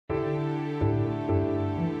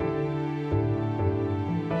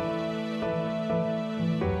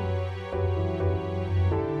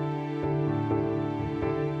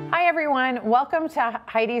everyone, welcome to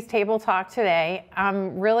Heidi's Table Talk today.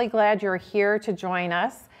 I'm really glad you're here to join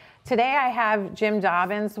us. Today I have Jim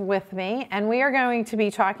Dobens with me, and we are going to be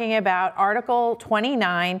talking about Article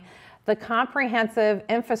 29, the comprehensive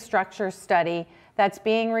infrastructure study that's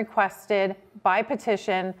being requested by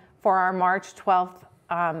petition for our March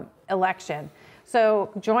 12th election.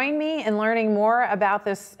 So join me in learning more about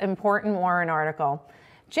this important warrant article.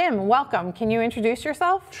 Jim, welcome. Can you introduce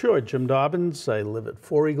yourself? Sure, Jim Dobens. I live at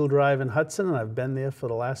 4 Eagle Drive in Hudson, and I've been there for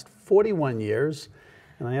the last 41 years.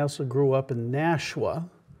 And I also grew up in Nashua,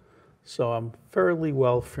 so I'm fairly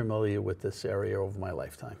well familiar with this area over my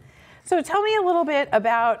lifetime. So tell me a little bit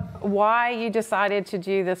about why you decided to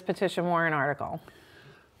do this petition warrant article.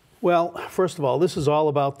 Well, first of all, this is all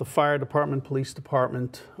about the fire department, police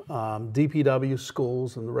department, DPW,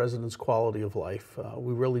 schools, and the residents' quality of life.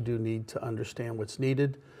 We really do need to understand what's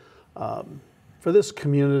needed for this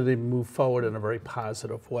community to move forward in a very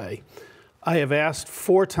positive way. I have asked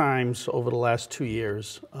 4 times over the last 2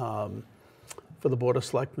 years for the Board of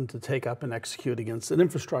Selectmen to take up and execute against an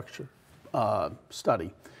infrastructure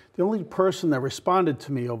study. The only person that responded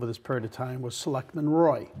to me over this period of time was Selectman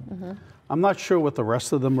Roy. Mm-hmm. I'm not sure what the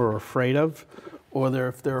rest of them are afraid of, or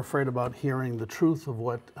if they're afraid about hearing the truth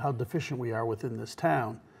of how deficient we are within this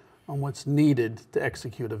town on what's needed to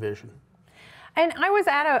execute a vision. And I was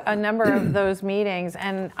at a number of those meetings,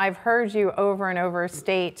 and I've heard you over and over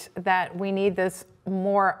state that we need this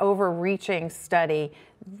more overreaching study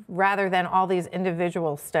rather than all these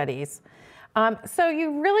individual studies. So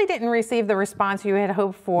you really didn't receive the response you had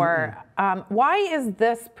hoped for. Mm-hmm. Why is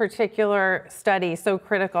this particular study so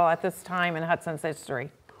critical at this time in Hudson's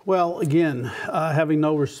history? Well, again, having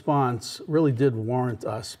no response really did warrant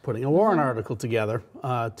us putting a warrant article together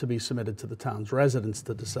to be submitted to the town's residents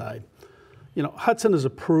to decide. You know, Hudson is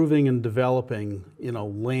approving and developing,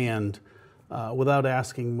 land without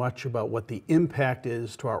asking much about what the impact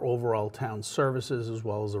is to our overall town services as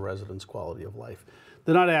well as the residents' quality of life.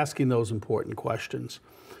 They're not asking those important questions.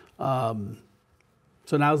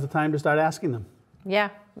 So now's the time to start asking them. Yeah,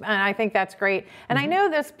 and I think that's great. And I know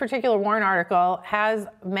this particular warrant article has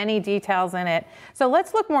many details in it. So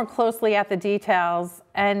let's look more closely at the details.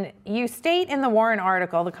 And you state in the warrant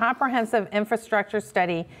article, the comprehensive infrastructure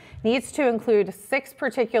study needs to include 6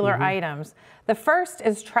 particular items. The first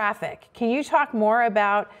is traffic. Can you talk more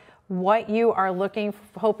about what you are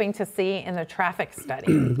hoping to see in the traffic study?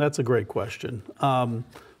 That's a great question.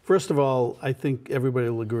 First of all, I think everybody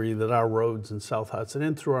will agree that our roads in South Hudson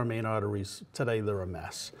and through our main arteries today, they're a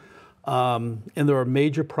mess. And there are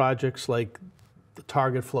major projects like the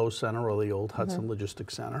Target Flow Center, or the old Hudson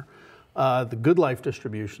Logistics Center, the Good Life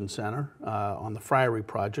Distribution Center on the Friary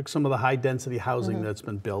project, some of the high-density housing that's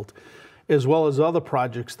been built, as well as other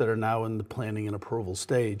projects that are now in the planning and approval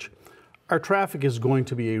stage. Our traffic is going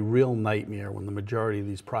to be a real nightmare when the majority of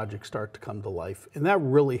these projects start to come to life, and that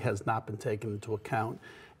really has not been taken into account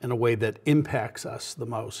in a way that impacts us the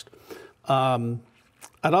most. I'd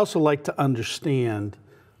also like to understand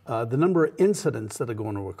the number of incidents that are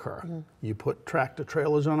going to occur. You put tractor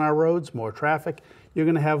trailers on our roads, more traffic, you're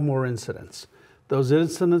going to have more incidents. Those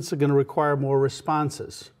incidents are going to require more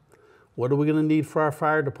responses. What are we going to need for our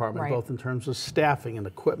fire department, both in terms of staffing and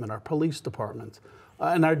equipment, our police department,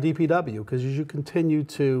 and our DPW? Because as you continue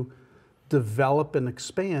to develop and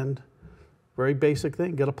expand, very basic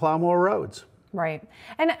thing, got to plow more roads. Right.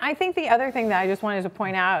 And I think the other thing that I just wanted to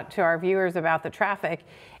point out to our viewers about the traffic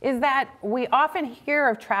is that we often hear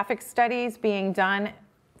of traffic studies being done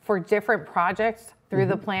for different projects through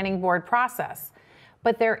the planning board process.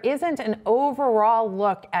 But there isn't an overall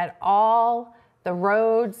look at all the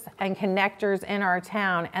roads and connectors in our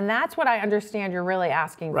town. And that's what I understand you're really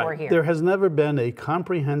asking for here. There has never been a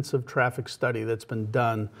comprehensive traffic study that's been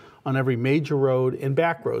done on every major road and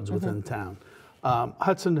back roads within town.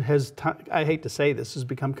 Hudson has, I hate to say this, has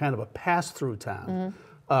become kind of a pass-through town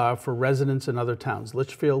for residents in other towns.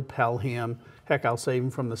 Litchfield, Pelham, heck, I'll say even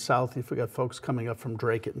from the south, you've got folks coming up from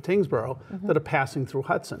Drake and Tingsboro that are passing through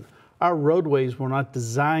Hudson. Our roadways were not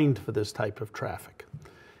designed for this type of traffic.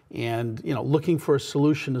 And, looking for a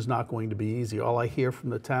solution is not going to be easy. All I hear from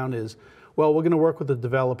the town is, well, we're going to work with the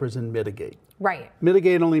developers and mitigate. Right.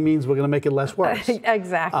 Mitigate only means we're going to make it less worse.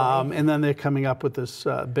 Exactly. And then they're coming up with this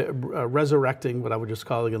resurrecting, what I would just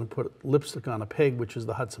call, they're going to put lipstick on a pig, which is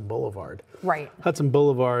the Hudson Boulevard. Right. Hudson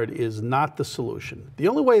Boulevard is not the solution. The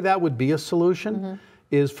only way that would be a solution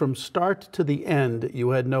is from start to the end, you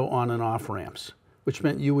had no on and off ramps, which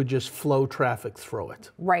meant you would just flow traffic through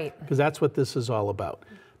it. Right. Because that's what this is all about.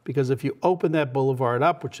 Because if you open that boulevard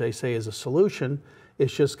up, which they say is a solution,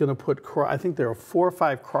 It's just going to put, I think there are 4 or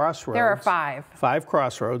 5 crossroads. There are 5. 5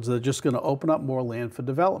 crossroads that are just going to open up more land for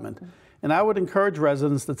development. And I would encourage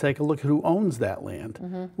residents to take a look at who owns that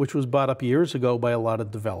land, which was bought up years ago by a lot of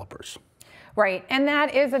developers. Right, and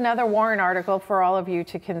that is another warrant article for all of you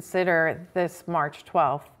to consider this March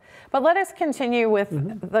 12th. But let us continue with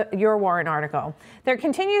your warrant article. There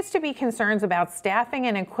continues to be concerns about staffing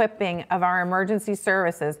and equipping of our emergency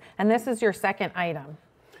services, and this is your second item.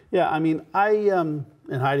 Yeah, I mean, and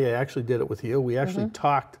Heidi, I actually did it with you. We actually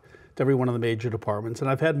talked to every one of the major departments, and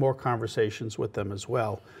I've had more conversations with them as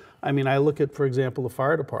well. I mean, I look at, for example, the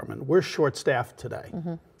fire department. We're short-staffed today.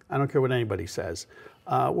 I don't care what anybody says.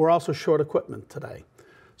 We're also short equipment today.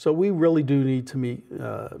 So we really do need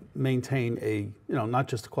to maintain a, not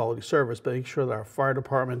just a quality service, but make sure that our fire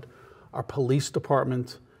department, our police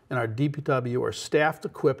department, and our DPW are staffed,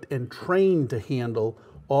 equipped, and trained to handle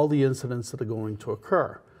all the incidents that are going to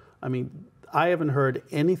occur. I mean, I haven't heard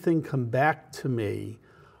anything come back to me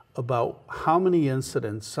about how many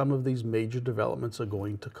incidents some of these major developments are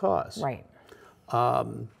going to cause. Right.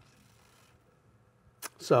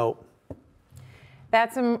 So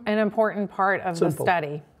that's an important part of the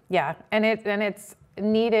study. Yeah, and it's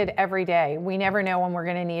needed every day. We never know when we're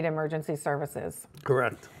going to need emergency services.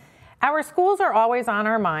 Correct. Our schools are always on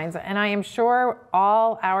our minds, and I am sure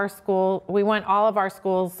we want all of our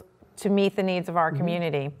schools to meet the needs of our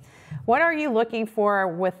community. What are you looking for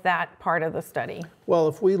with that part of the study? Well,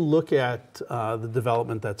 if we look at the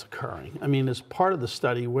development that's occurring, I mean, as part of the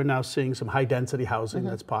study, we're now seeing some high-density housing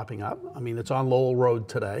that's popping up. I mean, it's on Lowell Road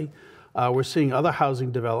today. We're seeing other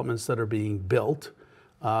housing developments that are being built.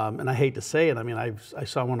 And I hate to say it, I mean, I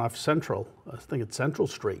saw one off Central, I think it's Central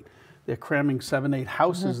Street. They're cramming 7, 8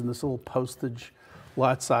 houses in this little postage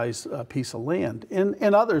lot size piece of land,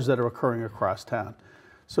 and others that are occurring across town.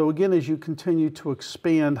 So again, as you continue to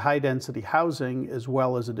expand high density housing as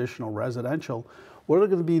well as additional residential, what are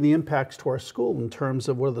going to be the impacts to our school in terms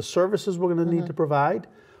of what are the services we're going to need to provide?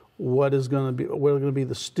 What are going to be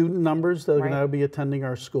the student numbers that are going to be attending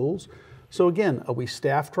our schools? So again, are we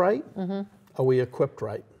staffed right? Are we equipped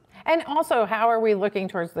right? And also, how are we looking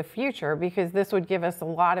towards the future? Because this would give us a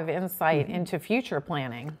lot of insight into future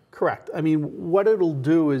planning. Correct. I mean, what it'll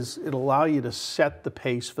do is it'll allow you to set the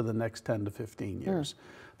pace for the next 10 to 15 years.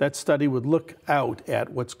 That study would look out at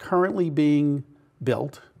what's currently being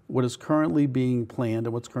built, what is currently being planned,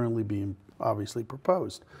 and what's currently being obviously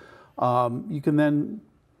proposed. You can then,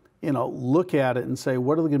 look at it and say,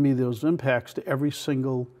 what are going to be those impacts to every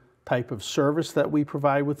single type of service that we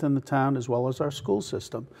provide within the town, as well as our school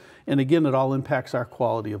system. And again, it all impacts our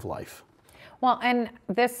quality of life. Well, and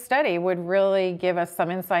this study would really give us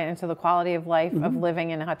some insight into the quality of life of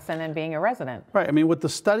living in Hudson and being a resident. Right. I mean, what the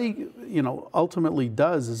study, ultimately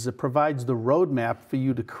does is it provides the roadmap for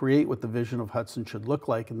you to create what the vision of Hudson should look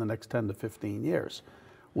like in the next 10 to 15 years.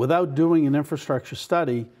 Without doing an infrastructure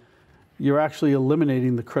study, you're actually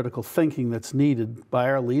eliminating the critical thinking that's needed by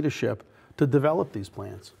our leadership to develop these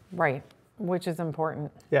plans. Right, which is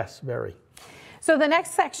important. Yes, very. So the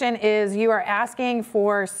next section is you are asking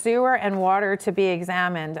for sewer and water to be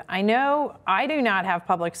examined. I know I do not have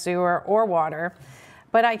public sewer or water,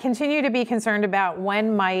 but I continue to be concerned about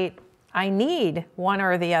when might I need one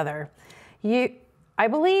or the other. I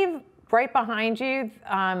believe right behind you,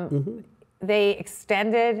 they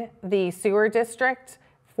extended the sewer district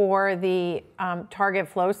for the Target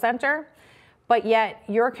Flow Center, but yet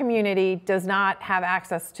your community does not have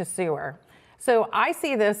access to sewer. So I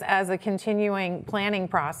see this as a continuing planning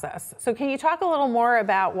process. So can you talk a little more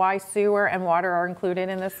about why sewer and water are included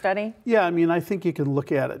in this study? Yeah, I mean, I think you can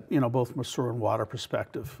look at it, both from a sewer and water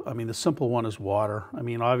perspective. I mean, the simple one is water. I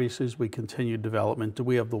mean, obviously, as we continue development, do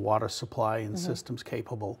we have the water supply and systems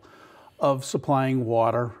capable of supplying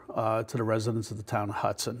water to the residents of the town of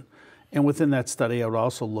Hudson? And within that study, I would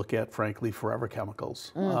also look at, frankly, forever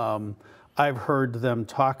chemicals. I've heard them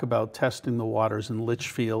talk about testing the waters in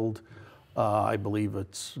Litchfield, I believe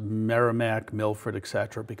it's Merrimack, Milford, et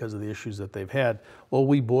cetera, because of the issues that they've had. Well,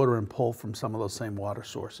 we border and pull from some of those same water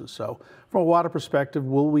sources. So from a water perspective,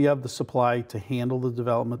 will we have the supply to handle the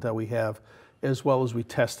development that we have, as well as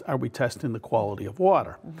are we testing the quality of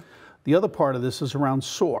water? The other part of this is around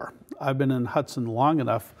SOAR. I've been in Hudson long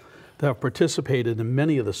enough to have participated in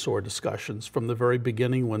many of the SOAR discussions from the very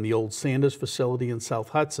beginning when the old Sanders facility in South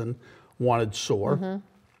Hudson wanted SOAR.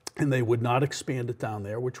 And they would not expand it down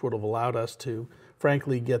there, which would have allowed us to,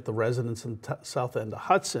 frankly, get the residents in the south end of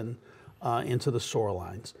Hudson into the SOAR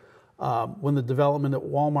lines. When the development at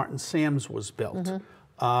Walmart and Sam's was built,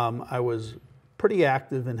 I was pretty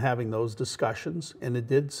active in having those discussions, and it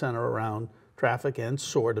did center around traffic and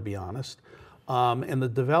SOAR, to be honest. And the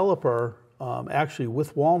developer actually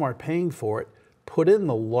with Walmart paying for it, put in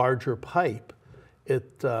the larger pipe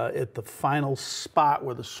at the final spot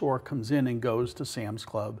where the sewer comes in and goes to Sam's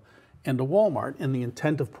Club and to Walmart. And the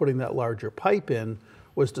intent of putting that larger pipe in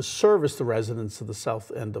was to service the residents of the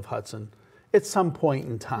south end of Hudson at some point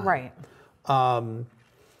in time. Right.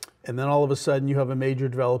 And then all of a sudden you have a major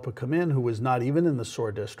developer come in who was not even in the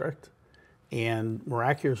sewer district and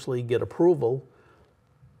miraculously get approval,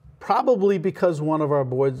 probably because one of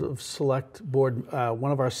our select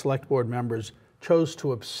board members chose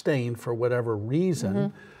to abstain for whatever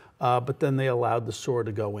reason, but then they allowed the sewer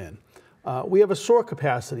to go in. We have a sewer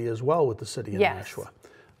capacity as well with the city of Nashua.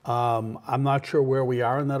 I'm not sure where we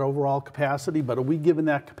are in that overall capacity, but are we giving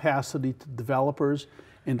that capacity to developers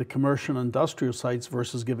into commercial and industrial sites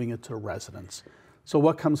versus giving it to residents? So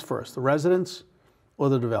what comes first, the residents or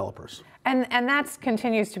the developers? And that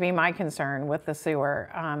continues to be my concern with the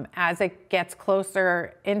sewer as it gets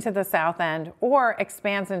closer into the south end or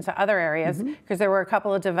expands into other areas, because there were a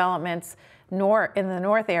couple of developments in the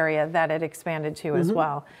north area that it expanded to as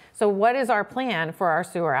well. So what is our plan for our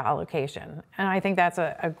sewer allocation? And I think that's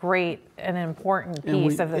a great and important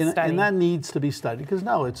piece of the study. And that needs to be studied, because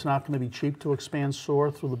no, it's not going to be cheap to expand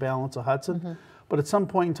sewer through the balance of Hudson. But at some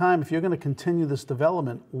point in time, if you're going to continue this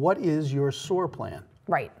development, what is your sewer plan?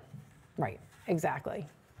 Right, exactly.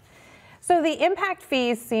 So the impact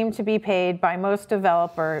fees seem to be paid by most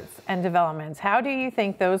developers and developments. How do you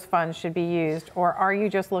think those funds should be used, or are you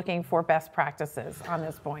just looking for best practices on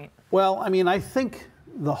this point? Well, I mean, I think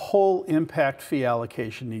the whole impact fee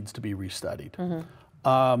allocation needs to be restudied.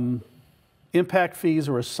 Impact fees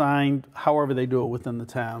are assigned however they do it within the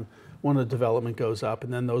town when a development goes up,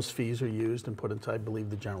 and then those fees are used and put into, I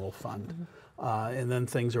believe, the general fund. And then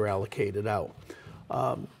things are allocated out.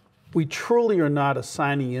 We truly are not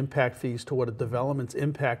assigning impact fees to what a development's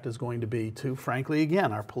impact is going to be to, frankly,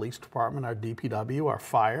 again, our police department, our DPW, our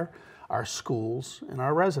fire, our schools, and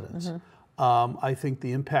our residents. I think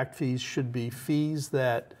the impact fees should be fees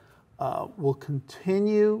that will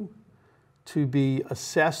continue to be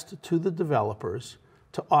assessed to the developers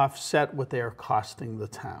to offset what they are costing the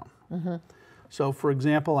town. So, for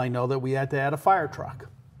example, I know that we had to add a fire truck.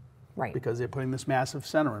 Right. Because they're putting this massive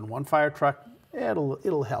center in. One fire truck,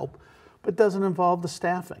 it'll help, but doesn't involve the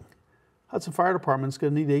staffing. Hudson Fire Department's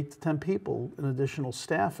going to need 8 to 10 people in additional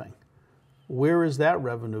staffing. Where is that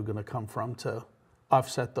revenue going to come from to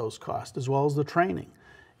offset those costs, as well as the training?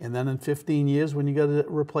 And then in 15 years, when you got to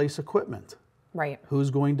replace equipment, who's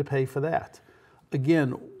going to pay for that?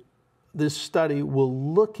 Again, this study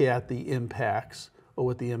will look at the impacts or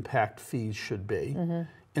what the impact fees should be,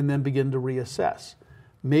 and then begin to reassess.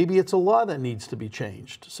 Maybe it's a law that needs to be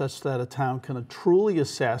changed such that a town can truly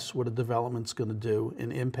assess what a development's going to do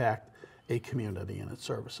and impact a community and its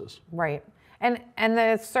services. Right. And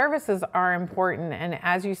the services are important. And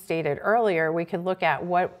as you stated earlier, we could look at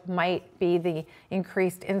what might be the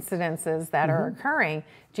increased incidences that are occurring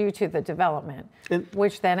due to the development,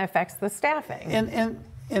 which then affects the staffing.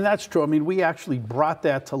 And that's true. I mean, we actually brought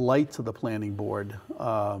that to light to the planning board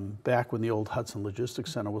back when the old Hudson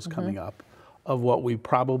Logistics Center was coming up, of what we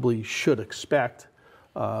probably should expect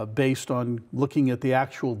based on looking at the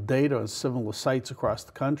actual data of similar sites across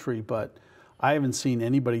the country. But I haven't seen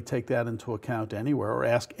anybody take that into account anywhere or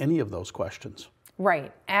ask any of those questions.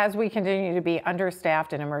 Right, as we continue to be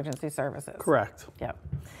understaffed in emergency services. Correct. Yep.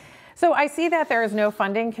 So I see that there is no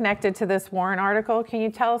funding connected to this warrant article. Can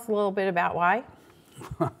you tell us a little bit about why?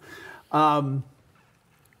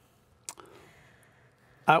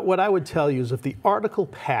 What I would tell you is if the article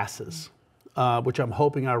passes, which I'm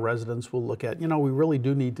hoping our residents will look at, you know, we really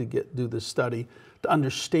do need to do this study to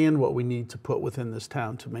understand what we need to put within this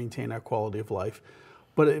town to maintain our quality of life.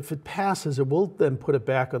 But if it passes, it will then put it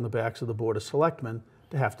back on the backs of the Board of Selectmen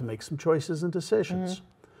to have to make some choices and decisions.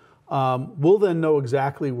 We'll then know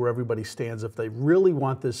exactly where everybody stands if they really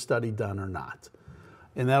want this study done or not.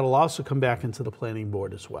 And that'll also come back into the planning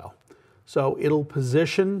board as well. So it'll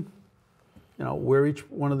position, you know, where each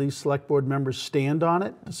one of these select board members stand on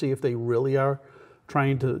it to see if they really are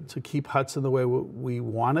trying to keep Hudson the way we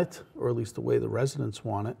want it, or at least the way the residents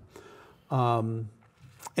want it. And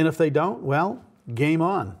if they don't, well, game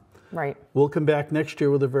on. Right. We'll come back next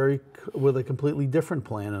year with a completely different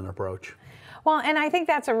plan and approach. Well, and I think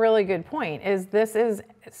that's a really good point, is this is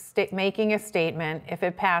making a statement, if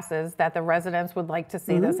it passes, that the residents would like to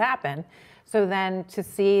see this happen. So then to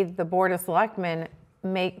see the Board of Selectmen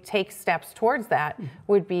take steps towards that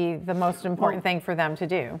would be the most important thing for them to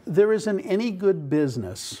do. There isn't any good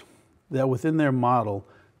business that within their model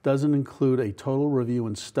doesn't include a total review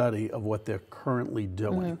and study of what they're currently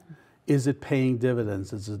doing. Is it paying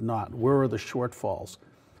dividends? Is it not? Where are the shortfalls?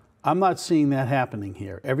 I'm not seeing that happening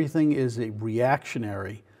here. Everything is a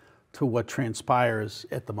reactionary to what transpires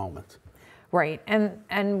at the moment. Right,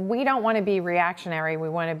 and we don't want to be reactionary. We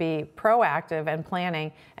want to be proactive and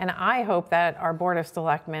planning. And I hope that our Board of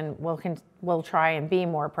Selectmen will try and be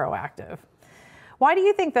more proactive. Why do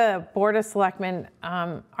you think the Board of Selectmen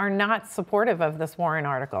are not supportive of this warrant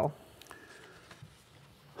article?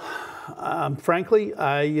 Frankly,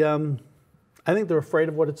 I think they're afraid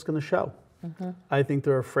of what it's going to show. I think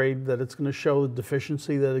they're afraid that it's going to show the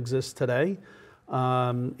deficiency that exists today,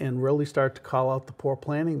 and really start to call out the poor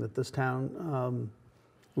planning that this town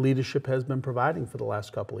leadership has been providing for the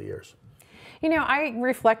last couple of years. You know, I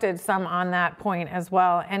reflected some on that point as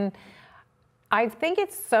well, and I think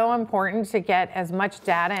it's so important to get as much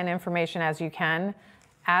data and information as you can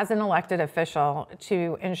as an elected official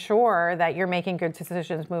to ensure that you're making good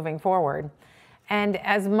decisions moving forward. And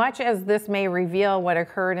as much as this may reveal what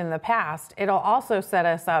occurred in the past, it'll also set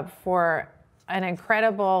us up for an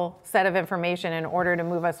incredible set of information in order to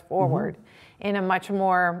move us forward in a much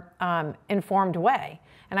more informed way.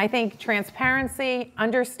 And I think transparency,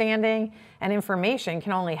 understanding, and information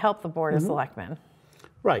can only help the Board of Selectmen.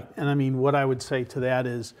 Right, and I mean, what I would say to that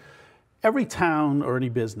is every town or any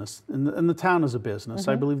business, and the town is a business,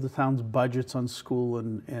 I believe the town's budgets on school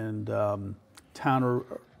and town are,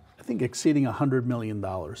 I think, exceeding $100 million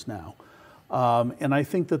now. And I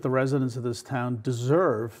think that the residents of this town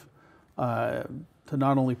deserve to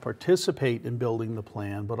not only participate in building the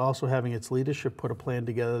plan, but also having its leadership put a plan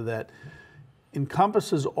together that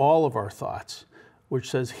encompasses all of our thoughts, which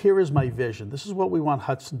says, here is my vision. This is what we want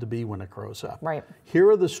Hudson to be when it grows up. Right. Here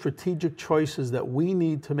are the strategic choices that we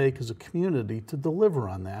need to make as a community to deliver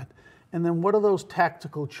on that. And then what are those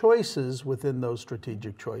tactical choices within those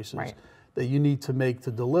strategic choices that you need to make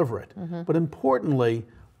to deliver it? But importantly,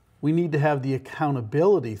 we need to have the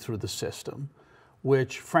accountability through the system,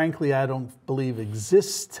 which frankly I don't believe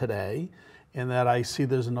exists today, and that I see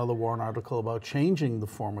there's another warrant article about changing the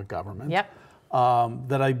form of government. Yep.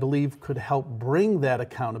 That I believe could help bring that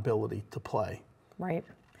accountability to play. Right.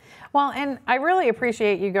 Well, and I really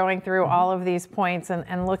appreciate you going through all of these points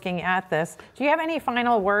and looking at this. Do you have any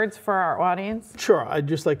final words for our audience? Sure. I'd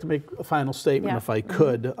just like to make a final statement if I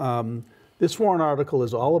could. This warrant article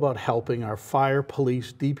is all about helping our fire,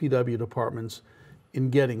 police, DPW departments in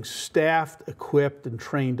getting staffed, equipped, and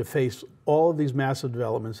trained to face all of these massive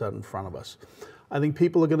developments out in front of us. I think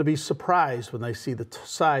people are going to be surprised when they see the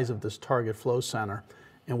size of this Target Flow Center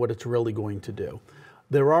and what it's really going to do.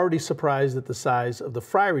 They're already surprised at the size of the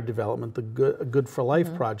Friary development, the Good for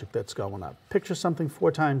Life project that's going up. Picture something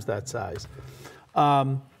 4 times that size.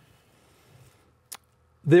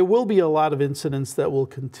 There will be a lot of incidents that will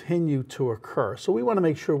continue to occur. So we want to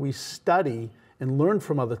make sure we study and learn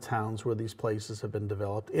from other towns where these places have been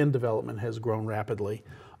developed and development has grown rapidly,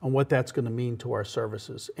 on what that's going to mean to our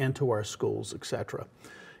services and to our schools, et cetera.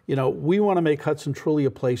 You know, we want to make Hudson truly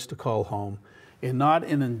a place to call home and not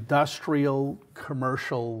an industrial,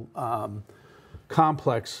 commercial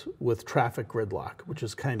complex with traffic gridlock, which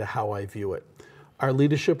is kind of how I view it. Our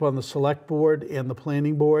leadership on the Select Board and the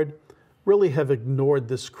Planning Board really have ignored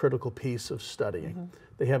this critical piece of studying.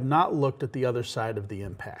 They have not looked at the other side of the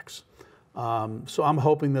impacts. So I'm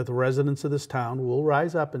hoping that the residents of this town will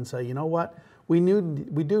rise up and say, you know what, we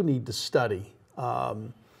do need to study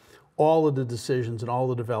all of the decisions and all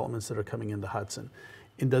the developments that are coming into Hudson.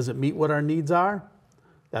 And does it meet what our needs are?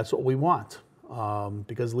 That's what we want,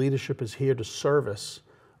 because leadership is here to service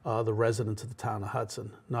the residents of the town of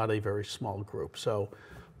Hudson, not a very small group. So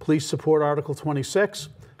please support Article 26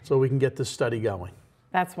 so we can get this study going.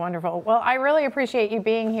 That's wonderful. Well, I really appreciate you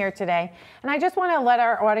being here today. And I just want to let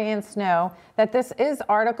our audience know that this is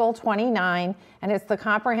Article 29, and it's the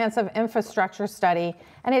Comprehensive Infrastructure Study,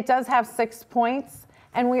 and it does have 6 points.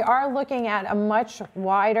 And we are looking at a much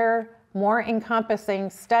wider, more encompassing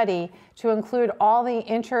study to include all the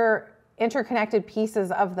interconnected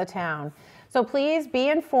pieces of the town. So please be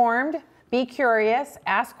informed, be curious,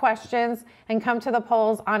 ask questions, and come to the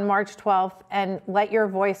polls on March 12th and let your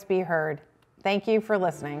voice be heard. Thank you for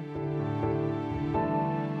listening.